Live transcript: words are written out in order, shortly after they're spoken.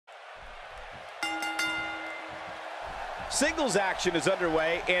Singles action is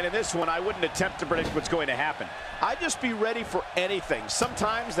underway, and in this one, I wouldn't attempt to predict what's going to happen. I'd just be ready for anything.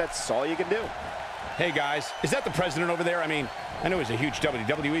 Sometimes that's all you can do. Hey guys, is that the president over there? I mean, I know he's a huge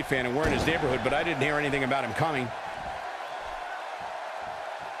WWE fan and we're in his neighborhood, but I didn't hear anything about him coming.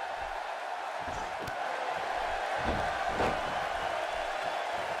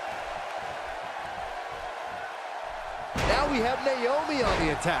 Now we have Naomi on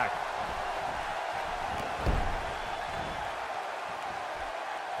the attack.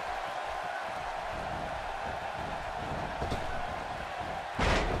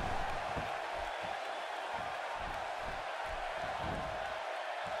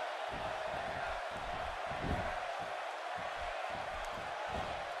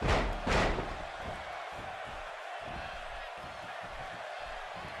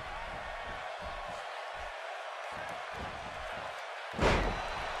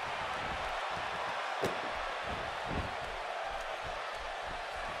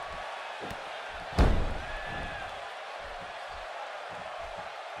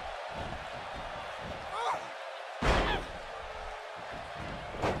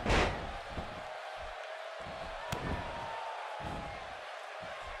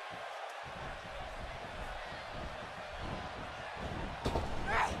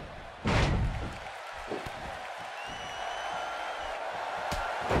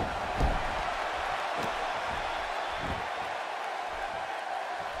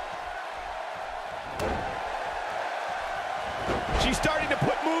 She's starting to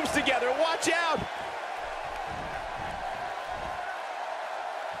put moves together. Watch out!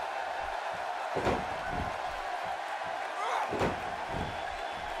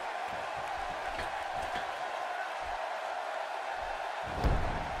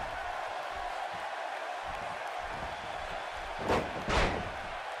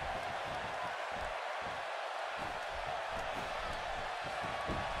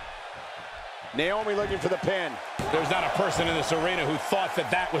 Naomi looking for the pin. There's not a person in this arena who thought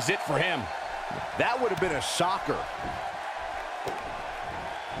that that was it for him. That would have been a shocker.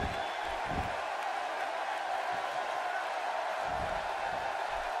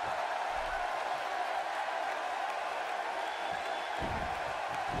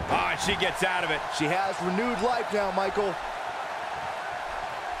 Oh, and she gets out of it. She has renewed life now, Michael.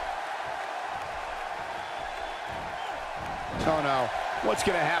 Oh no, what's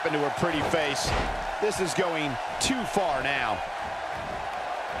gonna happen to her pretty face? This is going too far now.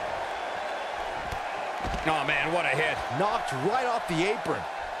 Oh man, what a hit. Knocked right off the apron.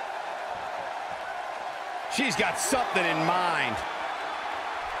 She's got something in mind.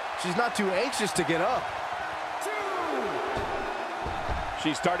 She's not too anxious to get up.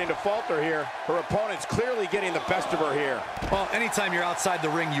 She's starting to falter here. Her opponent's clearly getting the best of her here. Well, anytime you're outside the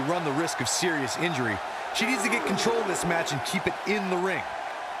ring, you run the risk of serious injury. She needs to get control of this match and keep it in the ring.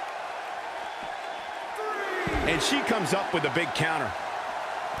 And she comes up with a big counter.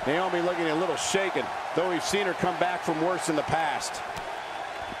 Naomi looking a little shaken, though we've seen her come back from worse in the past.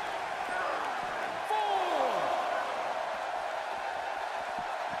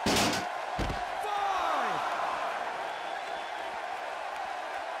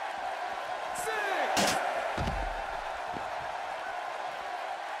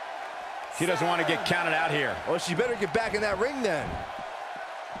 She doesn't want to get counted out here. Well, she better get back in that ring then.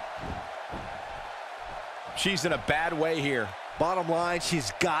 She's in a bad way here. Bottom line,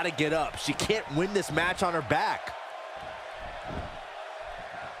 she's got to get up. She can't win this match on her back.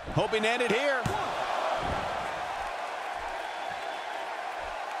 Hoping to end it here.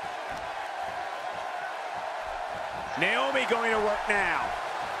 Naomi going to work now.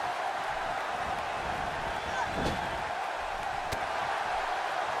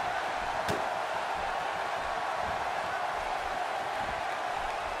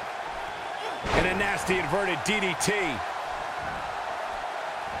 And a nasty inverted DDT.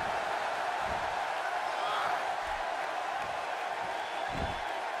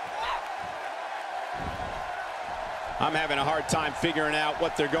 I'm having a hard time figuring out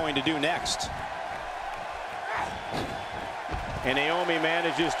what they're going to do next. And Naomi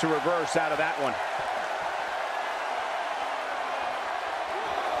manages to reverse out of that one.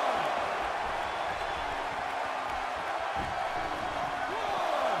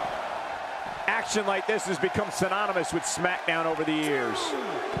 Action like this has become synonymous with SmackDown over the years.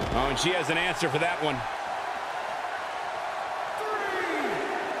 Oh, and she has an answer for that one.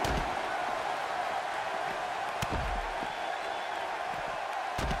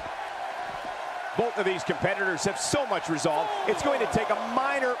 Both of these competitors have so much resolve, it's going to take a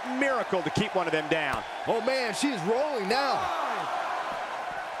minor miracle to keep one of them down. Oh man, she's rolling now.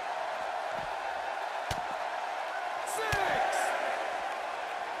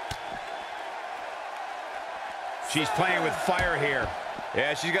 She's playing with fire here.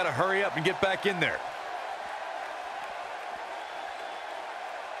 Yeah, she's got to hurry up and get back in there.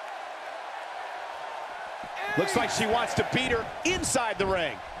 Looks like she wants to beat her inside the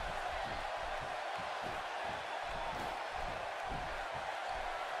ring.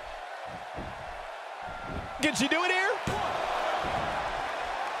 Can she do it here?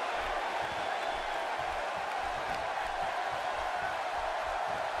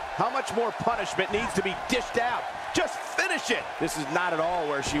 How much more punishment needs to be dished out? Just finish it. This is not at all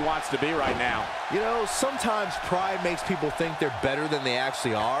where she wants to be right now. You know, sometimes pride makes people think they're better than they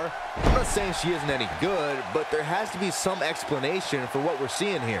actually are. I'm not saying she isn't any good, but there has to be some explanation for what we're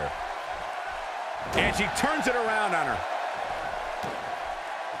seeing here. And she turns it around on her.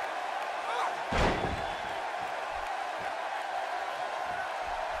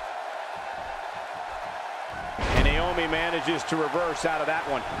 And Naomi manages to reverse out of that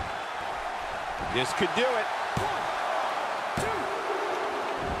one. This could do it.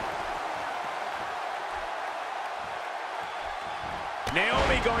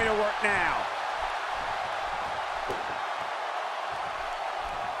 Naomi going to work now.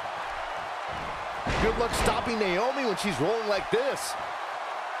 Good luck stopping Naomi when she's rolling like this.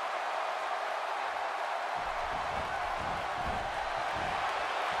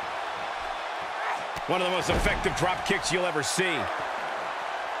 One of the most effective drop kicks you'll ever see.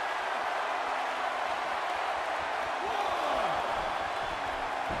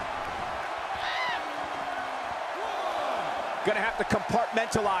 Going to have to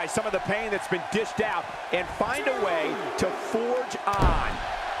compartmentalize some of the pain that's been dished out and find a way to forge on.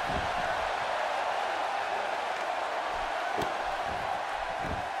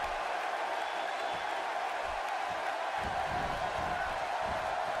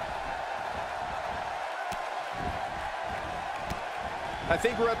 I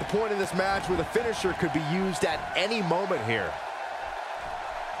think we're at the point in this match where the finisher could be used at any moment here.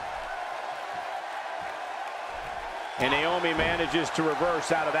 And Naomi manages to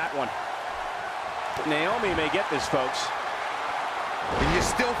reverse out of that one. Naomi may get this, folks. And you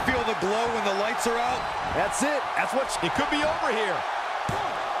still feel the glow when the lights are out? That's it. That's what it could be over here.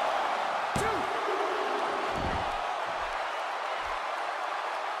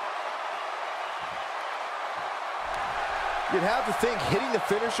 You'd have to think hitting the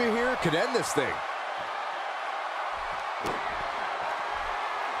finisher here could end this thing.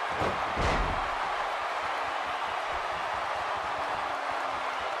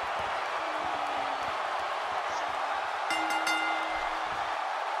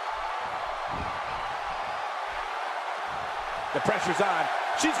 The pressure's on.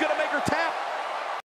 She's going to make her tap.